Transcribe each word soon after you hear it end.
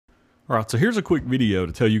All right, so here's a quick video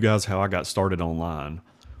to tell you guys how I got started online.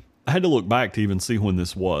 I had to look back to even see when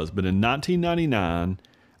this was, but in 1999,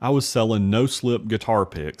 I was selling no-slip guitar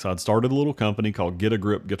picks. I'd started a little company called Get a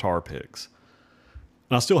Grip Guitar Picks.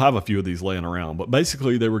 And I still have a few of these laying around, but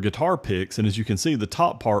basically they were guitar picks, and as you can see, the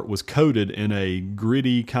top part was coated in a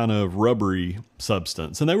gritty, kind of rubbery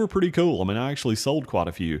substance, and they were pretty cool. I mean, I actually sold quite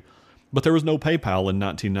a few. But there was no PayPal in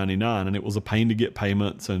 1999, and it was a pain to get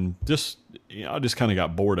payments, and just, I just kind of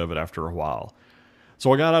got bored of it after a while.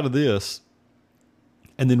 So I got out of this,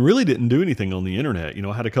 and then really didn't do anything on the internet.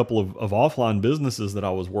 I had a couple of offline businesses that I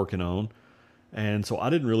was working on, and so I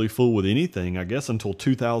didn't really fool with anything, I guess, until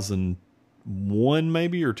 2001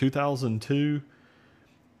 maybe, or 2002.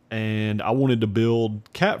 And I wanted to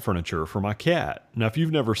build cat furniture for my cat. Now, if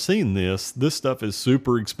you've never seen this stuff is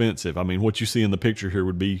super expensive. I mean, what you see in the picture here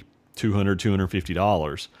would be $200,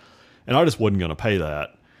 $250. And I just wasn't going to pay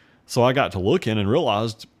that. So I got to looking and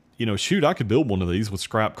realized, shoot, I could build one of these with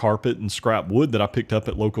scrap carpet and scrap wood that I picked up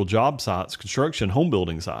at local job sites, construction, home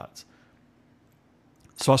building sites.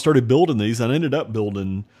 So I started building these, and I ended up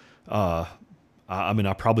building, I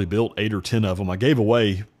probably built 8 or 10 of them. I gave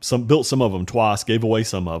away built some of them twice, gave away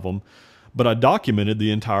some of them, but I documented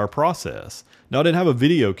the entire process. Now, I didn't have a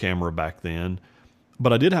video camera back then,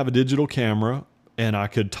 but I did have a digital camera, and I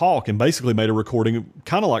could talk and basically made a recording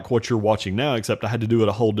kind of like what you're watching now, except I had to do it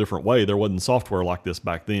a whole different way. There wasn't software like this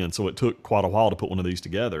back then, so it took quite a while to put one of these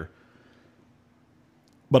together.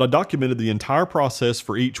 But I documented the entire process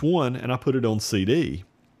for each one, and I put it on CD.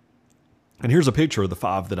 And here's a picture of the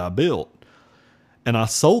 5 that I built. And I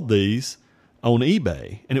sold these on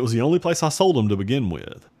eBay, and it was the only place I sold them to begin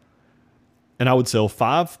with. And I would sell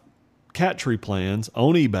 5 cat tree plans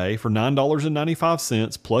on eBay for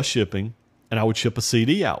 $9.95 plus shipping. And I would ship a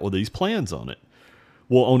CD out with these plans on it.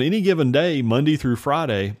 Well, on any given day, Monday through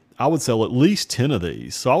Friday, I would sell at least 10 of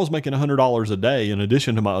these. So I was making $100 a day in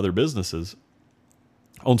addition to my other businesses.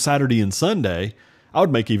 On Saturday and Sunday, I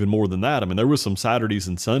would make even more than that. I mean, there was some Saturdays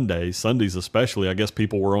and Sundays especially, I guess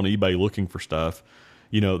people were on eBay looking for stuff,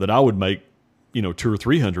 that I would make, $200 or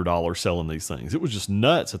 $300 selling these things. It was just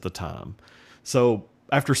nuts at the time. So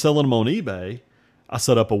after selling them on eBay, I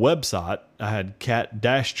set up a website. I had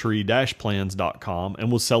cat-tree-plans.com and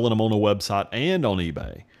was selling them on a website and on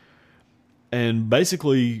eBay. And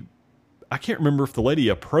basically, I can't remember if the lady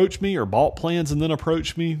approached me or bought plans and then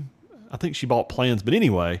approached me. I think she bought plans. But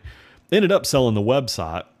anyway, ended up selling the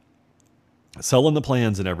website, selling the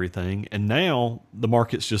plans and everything. And now the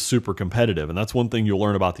market's just super competitive. And that's one thing you'll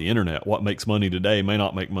learn about the internet. What makes money today may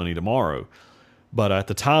not make money tomorrow. But at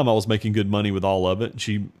the time, I was making good money with all of it.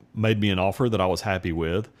 She made me an offer that I was happy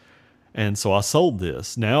with. And so I sold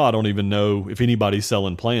this. Now I don't even know if anybody's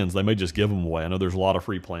selling plans. They may just give them away. I know there's a lot of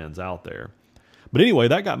free plans out there. But anyway,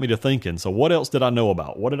 that got me to thinking, so what else did I know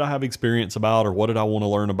about? What did I have experience about, or what did I want to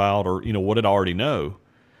learn about, or what did I already know?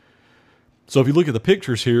 So if you look at the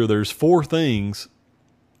pictures here, there's 4 things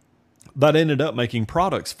that I ended up making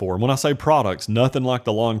products for. And when I say products, nothing like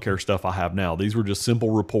the lawn care stuff I have now. These were just simple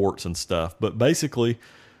reports and stuff. But basically,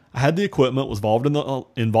 I had the equipment, was involved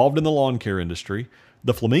in the lawn care industry.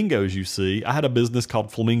 The flamingos you see, I had a business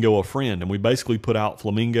called Flamingo a Friend, and we basically put out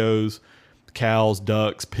flamingos, cows,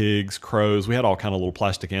 ducks, pigs, crows. We had all kind of little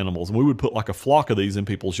plastic animals, and we would put like a flock of these in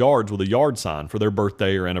people's yards with a yard sign for their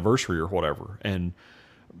birthday or anniversary or whatever. And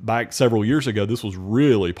back several years ago, this was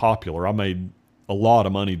really popular. I made a lot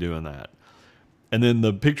of money doing that. And then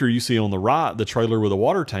the picture you see on the right, the trailer with a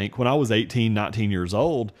water tank, when I was 18, 19 years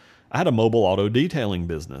old, I had a mobile auto detailing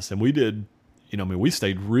business, and we did, we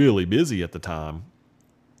stayed really busy at the time.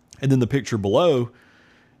 And then the picture below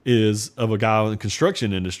is of a guy in the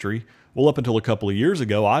construction industry. Well, up until a couple of years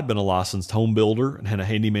ago, I'd been a licensed home builder and had a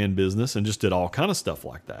handyman business and just did all kind of stuff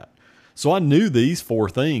like that. So I knew these 4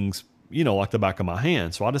 things, like the back of my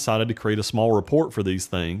hand. So I decided to create a small report for these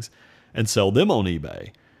things and sell them on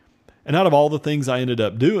eBay. And out of all the things I ended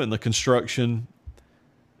up doing, the construction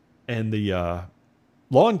and the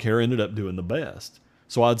lawn care ended up doing the best.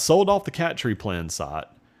 So I'd sold off the cat tree plan site,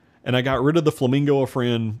 and I got rid of the Flamingo a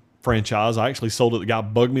Friend franchise. I actually sold it. The guy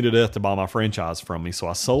bugged me to death to buy my franchise from me. So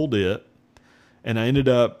I sold it, and I ended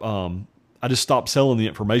up, I just stopped selling the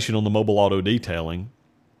information on the mobile auto detailing,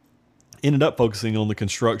 ended up focusing on the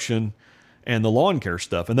construction and the lawn care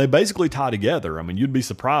stuff. And they basically tie together. I mean, you'd be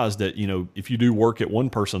surprised that, if you do work at one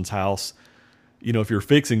person's house, if you're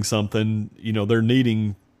fixing something, they're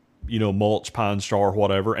needing, mulch, pine straw, or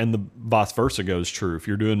whatever. And the vice versa goes true. If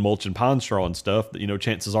you're doing mulch and pine straw and stuff,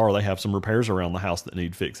 chances are they have some repairs around the house that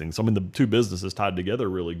need fixing. So, the 2 businesses tied together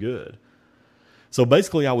really good. So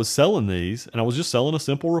basically I was selling these, and I was just selling a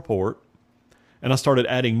simple report, and I started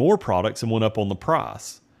adding more products and went up on the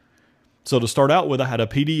price. So to start out with, I had a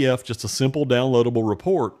PDF, just a simple downloadable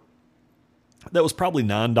report that was probably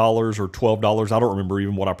 $9 or $12. I don't remember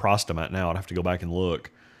even what I priced them at now. I'd have to go back and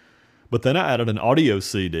look. But then I added an audio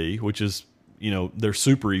CD, which is, they're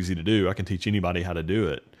super easy to do. I can teach anybody how to do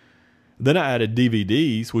it. Then I added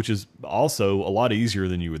DVDs, which is also a lot easier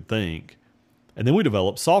than you would think. And then we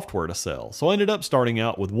developed software to sell. So I ended up starting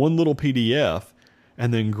out with one little PDF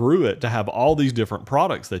and then grew it to have all these different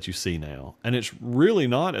products that you see now. And it's really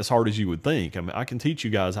not as hard as you would think. I mean, I can teach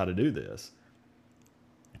you guys how to do this.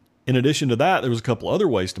 In addition to that, there was a couple other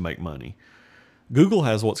ways to make money. Google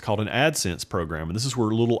has what's called an AdSense program, and this is where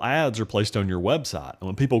little ads are placed on your website. And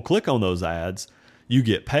when people click on those ads, you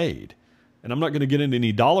get paid. And I'm not going to get into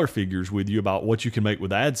any dollar figures with you about what you can make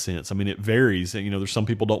with AdSense. I mean, it varies. There's some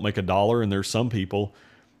people don't make $1, and there's some people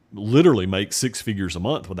literally make 6 figures a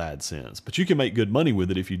month with AdSense. But you can make good money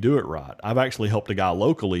with it if you do it right. I've actually helped a guy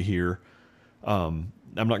locally here. I'm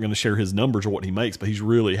not going to share his numbers or what he makes, but he's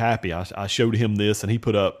really happy. I showed him this, and he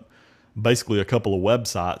put up basically a couple of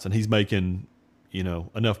websites, and he's making,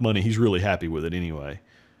 enough money. He's really happy with it anyway.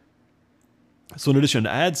 So in addition to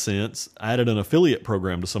AdSense, I added an affiliate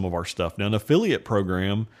program to some of our stuff. Now, an affiliate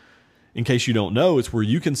program, in case you don't know, it's where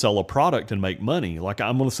you can sell a product and make money. Like,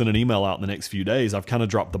 I'm going to send an email out in the next few days. I've kind of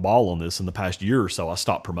dropped the ball on this in the past year or so. I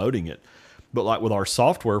stopped promoting it. But like with our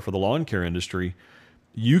software for the lawn care industry,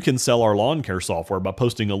 you can sell our lawn care software by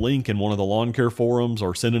posting a link in one of the lawn care forums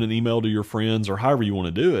or sending an email to your friends or however you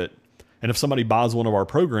want to do it. And if somebody buys one of our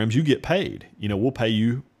programs, you get paid. We'll pay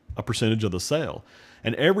you a percentage of the sale.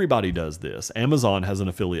 And everybody does this. Amazon has an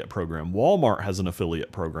affiliate program. Walmart has an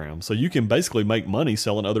affiliate program. So you can basically make money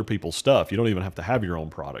selling other people's stuff. You don't even have to have your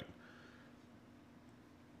own product.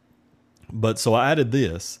 But so I added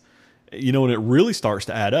this, and it really starts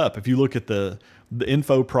to add up. If you look at the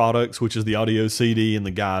info products, which is the audio CD and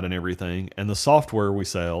the guide and everything, and the software we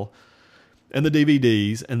sell, and the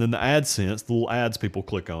DVDs, and then the AdSense, the little ads people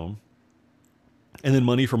click on, and then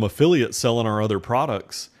money from affiliates selling our other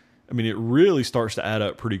products, I mean, it really starts to add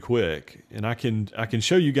up pretty quick. And I can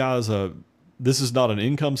show you guys this is not an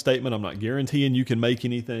income statement. I'm not guaranteeing you can make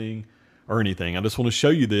anything or anything. I just want to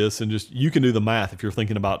show you this, and you can do the math if you're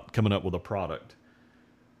thinking about coming up with a product.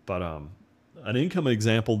 But an income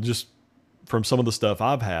example, just from some of the stuff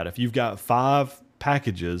I've had, if you've got 5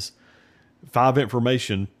 packages, 5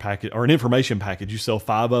 information package, or an information package, you sell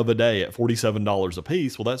 5 of a day at $47 a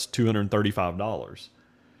piece. Well, that's $235.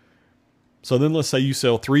 So then let's say you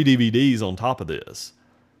sell 3 DVDs on top of this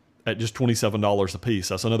at just $27 a piece.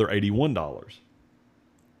 That's another $81.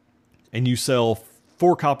 And you sell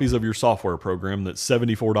 4 copies of your software program that's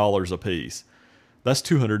 $74 a piece. That's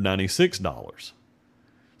 $296.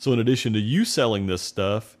 So in addition to you selling this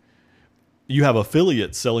stuff, you have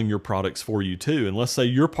affiliates selling your products for you too. And let's say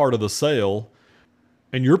you're part of the sale,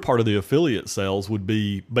 and your part of the affiliate sales would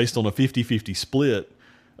be based on a 50-50 split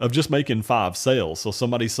of just making 5 sales. So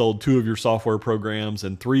somebody sold 2 of your software programs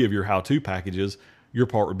and 3 of your how-to packages, your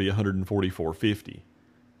part would be $144.50.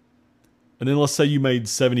 And then let's say you made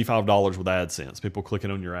 $75 with AdSense, people clicking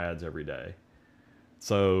on your ads every day.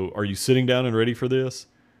 So are you sitting down and ready for this?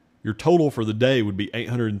 Your total for the day would be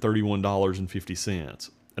 $831.50.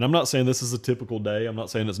 And I'm not saying this is a typical day. I'm not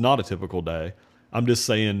saying it's not a typical day. I'm just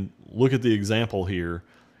saying, look at the example here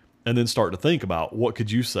and then start to think about, what could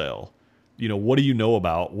you sell? What do you know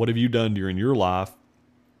about? What have you done during your life?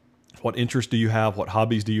 What interests do you have? What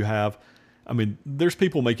hobbies do you have? I mean, there's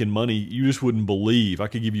people making money you just wouldn't believe. I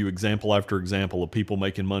could give you example after example of people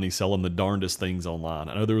making money selling the darndest things online.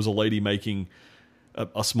 I know there was a lady making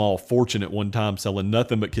a small fortune at one time selling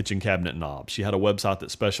nothing but kitchen cabinet knobs. She had a website that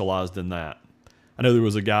specialized in that. I know there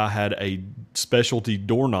was a guy had a specialty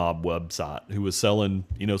doorknob website who was selling,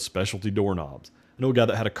 specialty doorknobs. I know a guy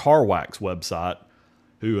that had a car wax website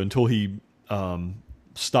who, until he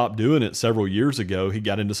stopped doing it several years ago, he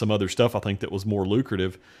got into some other stuff I think that was more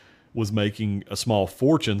lucrative, was making a small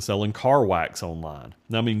fortune selling car wax online.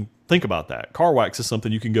 Now, I mean, think about that. Car wax is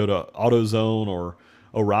something you can go to AutoZone or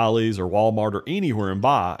O'Reilly's or Walmart or anywhere and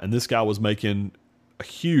buy, and this guy was making a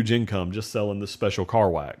huge income just selling this special car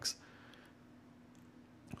wax.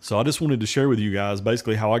 So I just wanted to share with you guys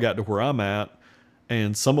basically how I got to where I'm at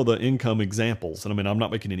and some of the income examples. And I mean, I'm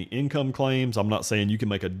not making any income claims. I'm not saying you can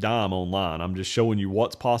make a dime online. I'm just showing you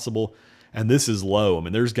what's possible. And this is low. I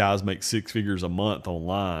mean, there's guys make 6 figures a month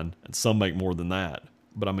online, and some make more than that.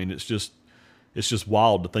 But I mean, it's just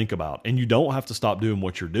wild to think about. And you don't have to stop doing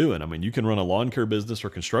what you're doing. I mean, you can run a lawn care business or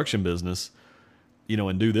construction business,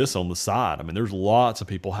 and do this on the side. I mean, there's lots of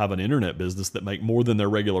people have an internet business that make more than their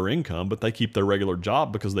regular income, but they keep their regular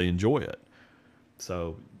job because they enjoy it.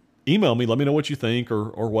 So email me. Let me know what you think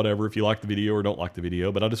or whatever, if you like the video or don't like the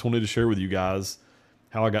video. But I just wanted to share with you guys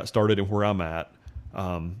how I got started and where I'm at.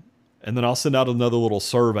 And then I'll send out another little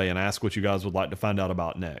survey and ask what you guys would like to find out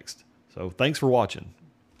about next. So thanks for watching.